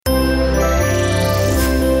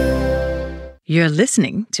You're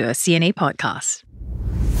listening to a CNA podcast.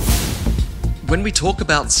 When we talk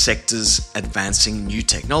about sectors advancing new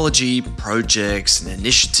technology, projects and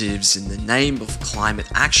initiatives in the name of climate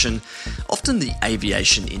action, often the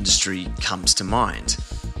aviation industry comes to mind.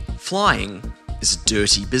 Flying is a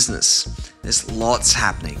dirty business. There's lots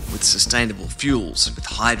happening with sustainable fuels, with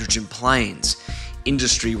hydrogen planes,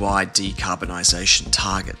 industry-wide decarbonisation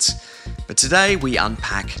targets. But today we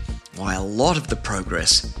unpack why a lot of the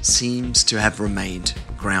progress seems to have remained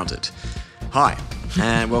grounded. Hi,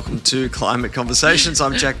 and welcome to Climate Conversations.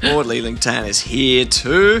 I'm Jack. Board and Liling Tan is here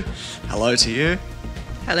too. Hello to you.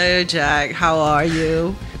 Hello, Jack. How are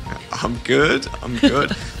you? I'm good.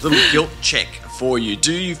 Little guilt check for you.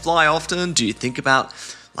 Do you fly often? Do you think about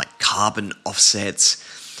carbon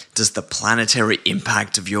offsets? Does the planetary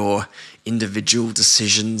impact of your individual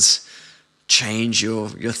decisions change your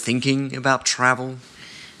thinking about travel?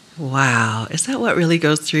 Wow. Is that what really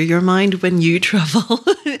goes through your mind when you travel?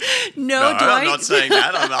 No, I'm not saying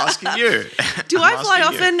that. I'm asking you. Do I fly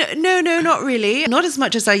often? No, not really. Not as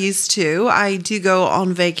much as I used to. I do go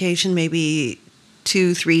on vacation maybe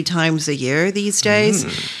 2-3 times a year these days.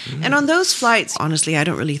 And on those flights, honestly, I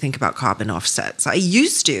don't really think about carbon offsets. I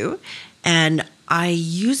used to, and I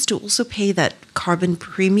used to also pay that carbon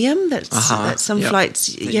premium that some flights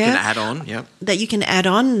that you can add on, that you can add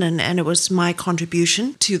on, and it was my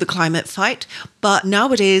contribution to the climate fight. But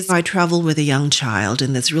nowadays I travel with a young child,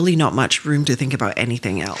 and there's really not much room to think about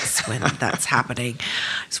anything else when that's happening.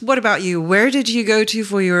 So what about you? Where did you go to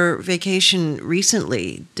for your vacation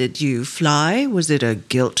recently? Did you fly? Was it a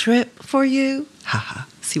guilt trip for you? Haha.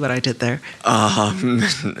 See what I did there?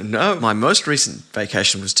 No, my most recent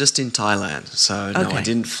vacation was just in Thailand. So no, I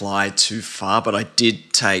didn't fly too far, but I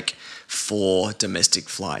did take 4 domestic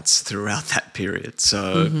flights throughout that period.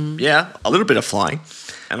 So yeah, a little bit of flying.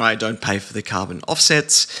 And I don't pay for the carbon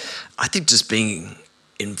offsets. I think just being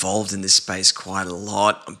involved in this space quite a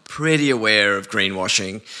lot, I'm pretty aware of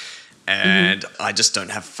greenwashing. And I just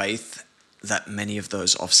don't have faith that many of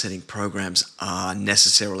those offsetting programs are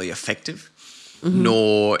necessarily effective.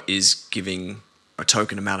 Nor is giving a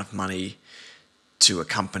token amount of money to a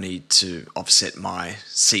company to offset my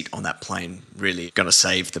seat on that plane really going to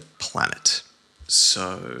save the planet.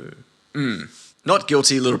 So, not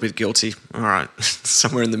guilty, a little bit guilty. All right,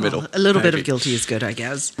 somewhere in the middle. A little bit of guilty is good, I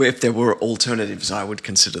guess. If there were alternatives, I would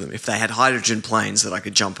consider them. If they had hydrogen planes that I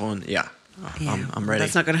could jump on, I'm ready.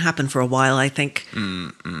 That's not going to happen for a while, I think.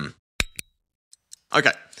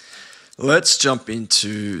 Okay. Let's jump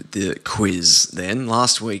into the quiz then.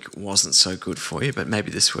 Last week wasn't so good for you, but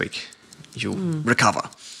maybe this week you'll recover.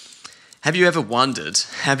 Have you ever wondered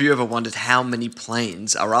how many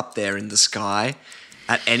planes are up there in the sky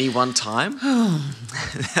at any one time?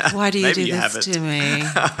 Why do you do this to me?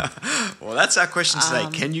 Well, that's our question today.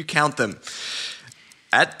 Can you count them?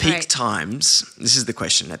 At peak times, this is the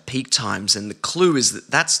question, at peak times, and the clue is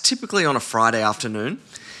that that's typically on a Friday afternoon,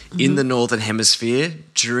 in the Northern Hemisphere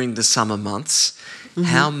during the summer months.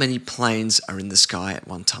 How many planes are in the sky at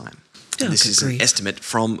one time? And this is an estimate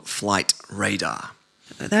from Flight Radar.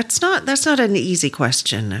 That's not an easy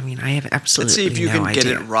question. I mean, I have absolutely Let's see if you no can idea.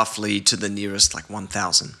 get it roughly to the nearest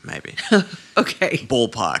 1,000 maybe. Okay.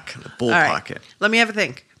 Ballpark. All right. Let me have a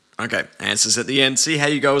think. Okay, answers at the end. See how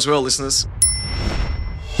you go as well, listeners.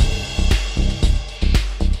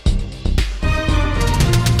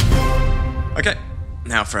 Okay.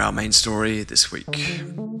 Now for our main story this week.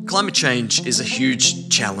 Climate change is a huge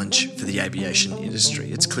challenge for the aviation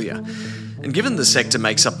industry, it's clear. And given the sector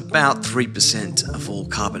makes up about 3% of all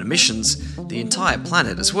carbon emissions, the entire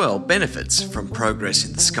planet as well benefits from progress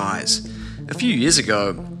in the skies. A few years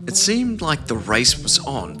ago, it seemed like the race was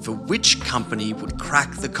on for which company would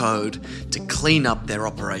crack the code to clean up their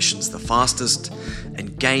operations the fastest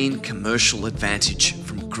and gain commercial advantage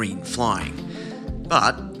from green flying.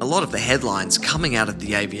 But a lot of the headlines coming out of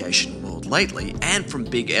the aviation world lately and from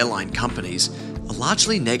big airline companies are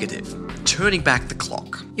largely negative, turning back the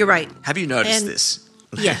clock. You're right. Have you noticed this?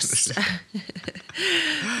 Yes.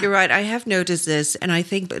 You're right. I have noticed this, and I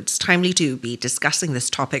think it's timely to be discussing this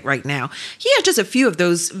topic right now. Here are just a few of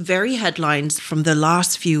those very headlines from the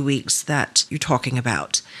last few weeks that you're talking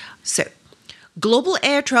about. So, global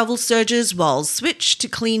air travel surges while switch to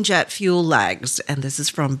clean jet fuel lags. And this is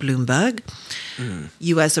from Bloomberg.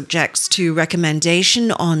 U.S. objects to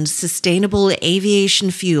recommendation on sustainable aviation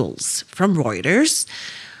fuels from Reuters.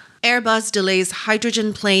 Airbus delays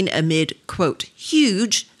hydrogen plane amid, quote,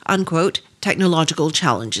 huge, unquote, technological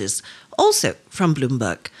challenges. Also from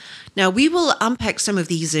Bloomberg. Now, we will unpack some of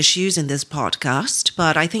these issues in this podcast,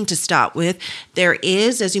 but I think to start with, there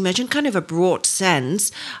is, as you mentioned, kind of a broad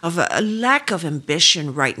sense of a lack of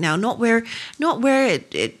ambition right now, not where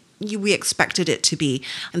we expected it to be.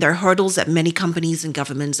 And there are hurdles that many companies and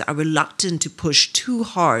governments are reluctant to push too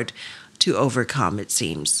hard to overcome, it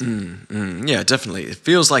seems. Yeah, definitely. It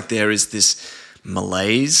feels like there is this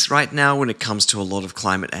malaise right now when it comes to a lot of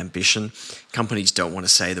climate ambition. Companies don't want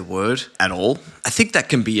to say the word at all. I think that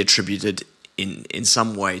can be attributed in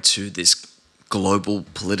some way to this global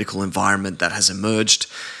political environment that has emerged.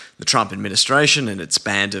 The Trump administration and its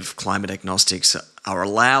band of climate agnostics are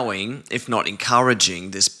allowing, if not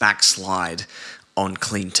encouraging, this backslide on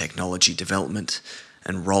clean technology development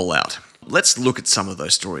and rollout. Let's look at some of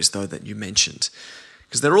those stories, though, that you mentioned,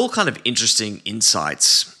 because they're all kind of interesting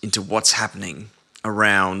insights into what's happening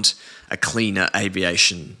around a cleaner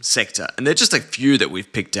aviation sector. And they're just a few that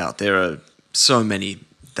we've picked out. There are so many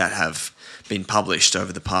that have been published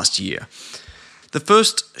over the past year. The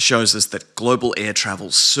first shows us that global air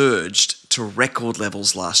travel surged to record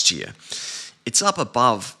levels last year. It's up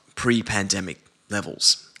above pre-pandemic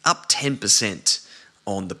levels, up 10%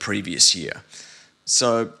 on the previous year.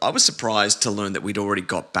 So I was surprised to learn that we'd already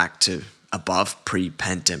got back to above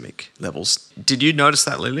pre-pandemic levels. Did you notice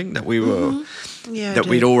that, Liling, that we were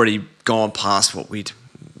we'd already gone past what we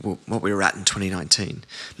were at in 2019?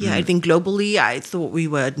 Yeah, I think globally, I thought we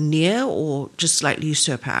were near or just slightly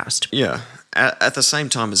surpassed. Yeah. At the same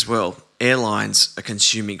time as well, airlines are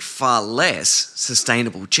consuming far less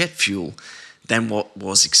sustainable jet fuel than what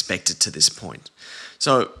was expected to this point.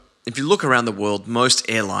 So if you look around the world, most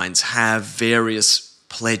airlines have various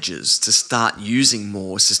pledges to start using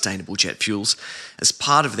more sustainable jet fuels as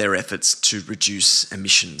part of their efforts to reduce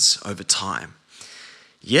emissions over time.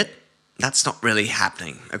 Yet, that's not really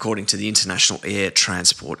happening, according to the International Air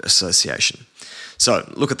Transport Association.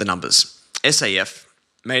 So, look at the numbers. SAF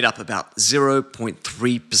made up about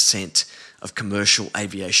 0.3% of commercial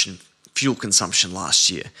aviation fuel consumption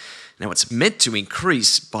last year. Now, it's meant to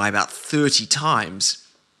increase by about 30 times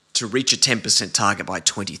to reach a 10% target by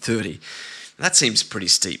 2030. That seems pretty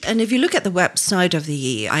steep. And if you look at the website of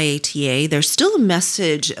the IATA, there's still a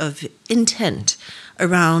message of intent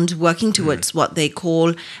around working towards what they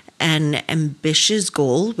call an ambitious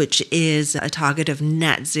goal, which is a target of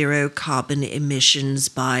net zero carbon emissions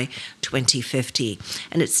by 2050.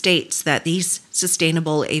 And it states that these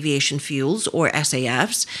sustainable aviation fuels, or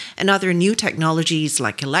SAFs, and other new technologies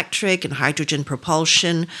like electric and hydrogen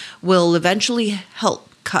propulsion will eventually help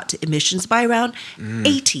cut emissions by around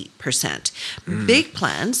 80%. Big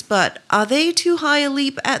plans, but are they too high a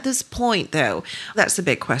leap at this point, though? That's the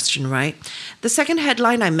big question, right? The second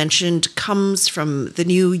headline I mentioned comes from the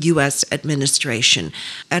new U.S. administration.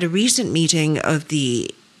 At a recent meeting of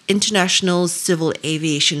the International Civil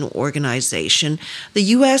Aviation Organization, the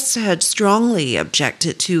U.S. had strongly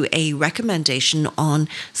objected to a recommendation on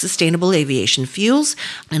sustainable aviation fuels,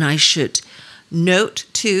 and I should note,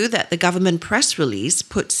 too, that the government press release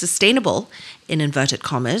put sustainable in inverted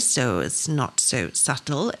commas, so it's not so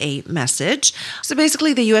subtle a message. So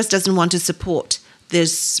basically, the US doesn't want to support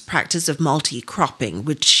this practice of multi-cropping,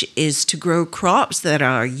 which is to grow crops that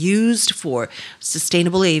are used for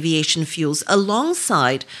sustainable aviation fuels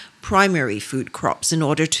alongside primary food crops in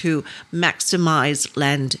order to maximize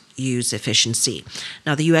land use efficiency.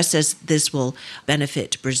 Now, the US says this will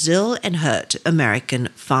benefit Brazil and hurt American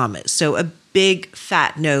farmers. So a big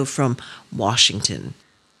fat no from Washington.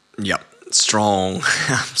 Yep. Strong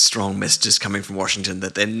messages coming from Washington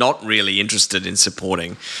that they're not really interested in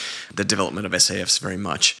supporting the development of SAFs very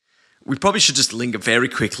much. We probably should just linger very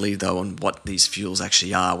quickly, though, on what these fuels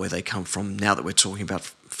actually are, where they come from, now that we're talking about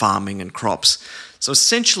farming and crops. So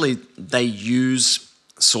essentially, they use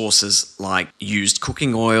sources like used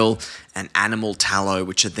cooking oil and animal tallow,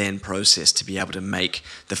 which are then processed to be able to make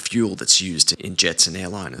the fuel that's used in jets and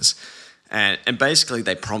airliners. And basically,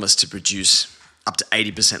 they promise to produce up to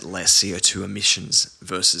 80% less CO2 emissions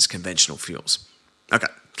versus conventional fuels. Okay,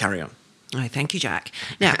 carry on. Oh, thank you, Jack.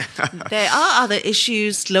 Now, there are other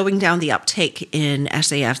issues slowing down the uptake in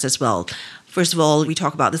SAFs as well. First of all, we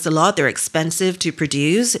talk about this a lot. They're expensive to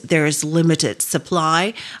produce. There is limited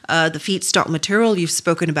supply. The feedstock material you've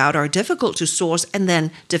spoken about are difficult to source and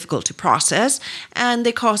then difficult to process. And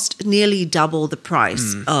they cost nearly double the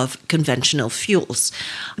price of conventional fuels.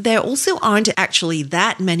 There also aren't actually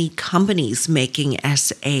that many companies making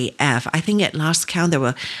SAF. I think at last count, there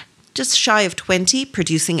were just shy of 20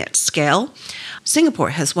 producing at scale.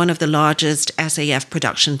 Singapore has one of the largest SAF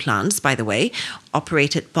production plants, by the way,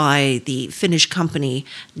 operated by the Finnish company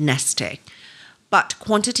Neste. But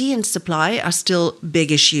quantity and supply are still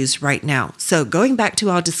big issues right now. So going back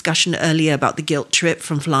to our discussion earlier about the guilt trip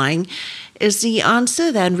from flying, is the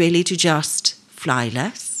answer then really to just fly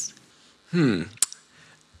less?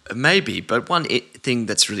 Maybe, but one thing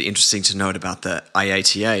that's really interesting to note about the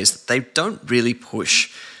IATA is that they don't really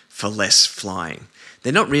push for less flying.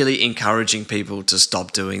 They're not really encouraging people to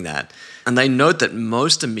stop doing that. And they note that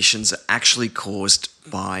most emissions are actually caused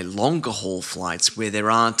by longer haul flights where there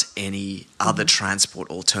aren't any other transport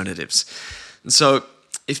alternatives. And so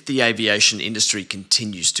if the aviation industry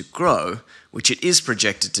continues to grow, which it is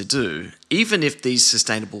projected to do, even if these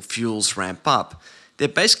sustainable fuels ramp up, they're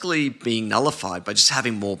basically being nullified by just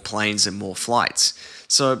having more planes and more flights.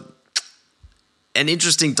 So an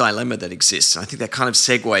interesting dilemma that exists. I think that kind of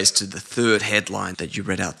segues to the third headline that you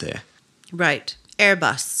read out there. Right.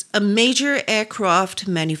 Airbus, a major aircraft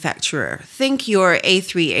manufacturer. Think your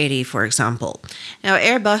A380, for example. Now,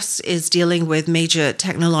 Airbus is dealing with major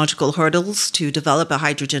technological hurdles to develop a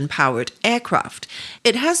hydrogen-powered aircraft.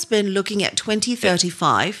 It has been looking at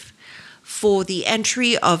 2035 for the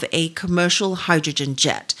entry of a commercial hydrogen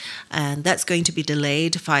jet, and that's going to be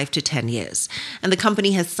delayed 5 to 10 years. And the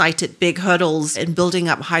company has cited big hurdles in building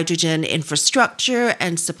up hydrogen infrastructure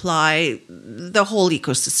and supply, the whole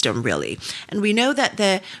ecosystem, really. And we know that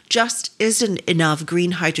there just isn't enough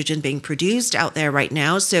green hydrogen being produced out there right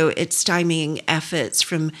now, so it's stymieing efforts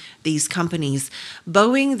from these companies.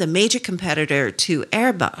 Boeing, the major competitor to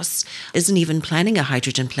Airbus, isn't even planning a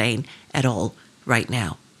hydrogen plane at all right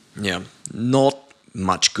now. Yeah, not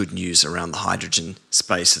much good news around the hydrogen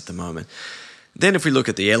space at the moment. Then if we look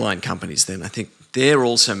at the airline companies, then I think they're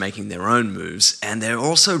also making their own moves and they're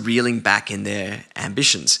also reeling back in their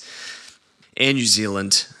ambitions. Air New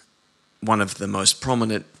Zealand, one of the most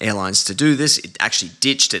prominent airlines to do this, it actually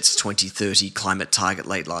ditched its 2030 climate target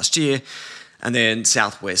late last year. And then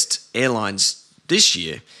Southwest Airlines this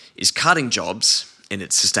year is cutting jobs in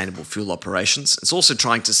its sustainable fuel operations. It's also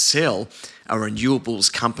trying to sell a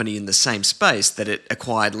renewables company in the same space that it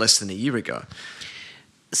acquired less than a year ago.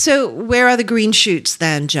 So where are the green shoots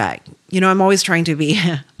then, Jack? You know, I'm always trying to be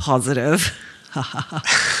positive.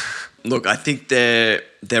 Look, I think there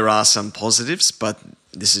are some positives, but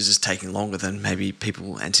this is just taking longer than maybe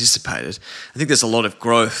people anticipated. I think there's a lot of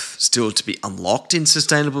growth still to be unlocked in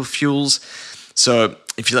sustainable fuels. So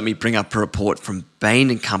if you let me bring up a report from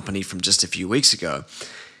Bain & Company from just a few weeks ago,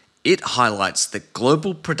 it highlights that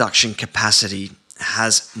global production capacity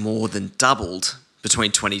has more than doubled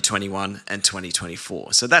between 2021 and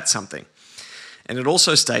 2024. So that's something. And it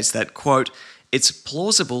also states that, quote, it's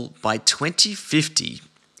plausible by 2050,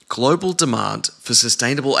 global demand for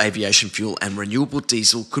sustainable aviation fuel and renewable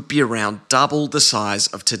diesel could be around double the size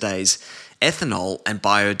of today's ethanol and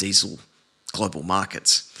biodiesel global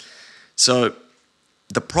markets. So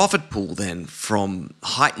the profit pool then from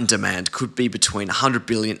heightened demand could be between 100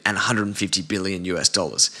 billion and 150 billion US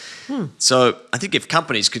dollars. So I think if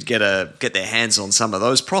companies could get their hands on some of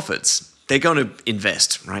those profits, they're going to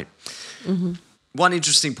invest, right? Mm-hmm. One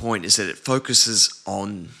interesting point is that it focuses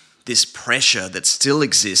on this pressure that still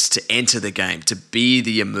exists to enter the game, to be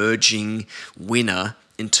the emerging winner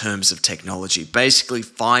in terms of technology, basically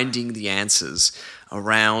finding the answers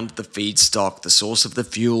around the feedstock, the source of the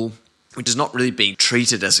fuel, which is not really being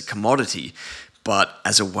treated as a commodity, but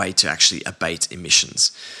as a way to actually abate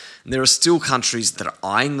emissions. And there are still countries that are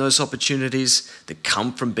eyeing those opportunities that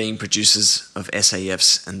come from being producers of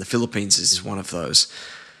SAFs, and the Philippines is one of those.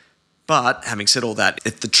 But having said all that,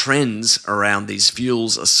 if the trends around these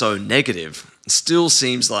fuels are so negative, it still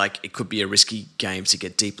seems like it could be a risky game to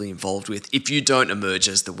get deeply involved with if you don't emerge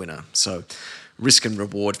as the winner. So risk and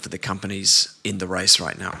reward for the companies in the race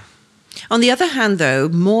right now. On the other hand, though,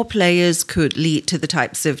 more players could lead to the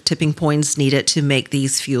types of tipping points needed to make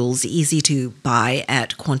these fuels easy to buy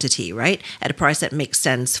at quantity, right? At a price that makes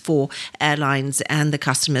sense for airlines and the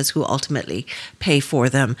customers who ultimately pay for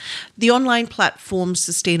them. The online platform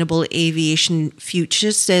Sustainable Aviation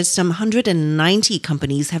Futures says some 190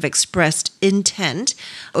 companies have expressed intent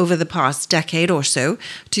over the past decade or so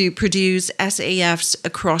to produce SAFs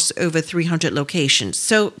across over 300 locations.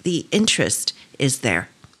 So the interest is there.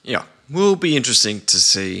 Yeah. Will be interesting to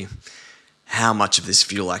see how much of this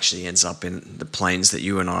fuel actually ends up in the planes that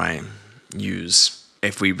you and I use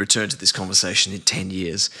if we return to this conversation in 10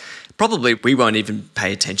 years. Probably we won't even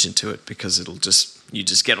pay attention to it because you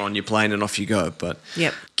just get on your plane and off you go. But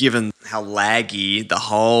given how laggy the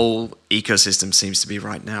whole ecosystem seems to be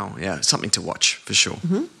right now, yeah, something to watch for sure.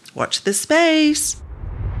 Mm-hmm. Watch this space.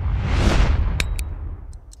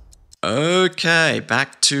 Okay,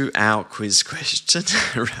 back to our quiz question.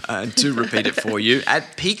 To repeat it for you,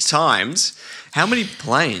 at peak times, how many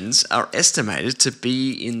planes are estimated to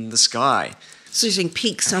be in the sky? So you're saying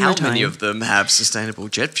peak summertime. How many of them have sustainable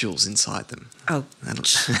jet fuels inside them? Oh. No,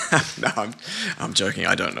 I'm joking.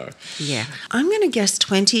 I don't know. Yeah. I'm going to guess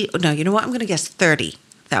 20. No, you know what? I'm going to guess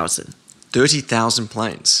 30,000. 30,000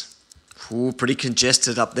 planes. Ooh, pretty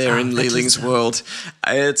congested up there in Liling's world.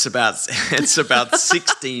 It's about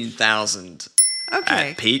 16,000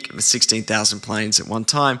 at peak, 16,000 planes at one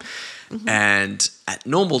time. Mm-hmm. And at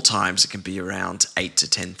normal times, it can be around 8 to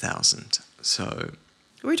 10,000. So...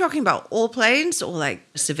 Are we talking about all planes or like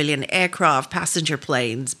civilian aircraft, passenger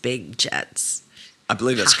planes, big jets? I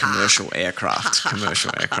believe that's commercial aircraft.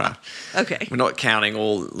 Commercial aircraft. Okay. We're not counting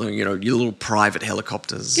all, your little private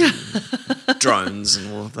helicopters and drones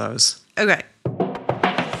and all of those. Okay.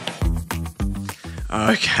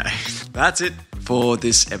 Okay. That's it for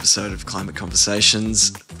this episode of Climate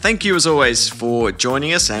Conversations. Thank you as always for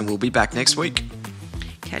joining us, and we'll be back next week.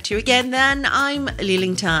 Catch you again then. I'm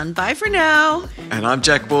Liling Tan. Bye for now. And I'm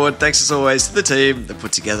Jack Board. Thanks as always to the team that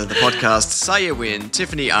put together the podcast. Saya Win,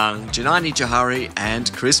 Tiffany Ang, Janani Johari, and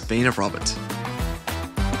Chris Bina Robert.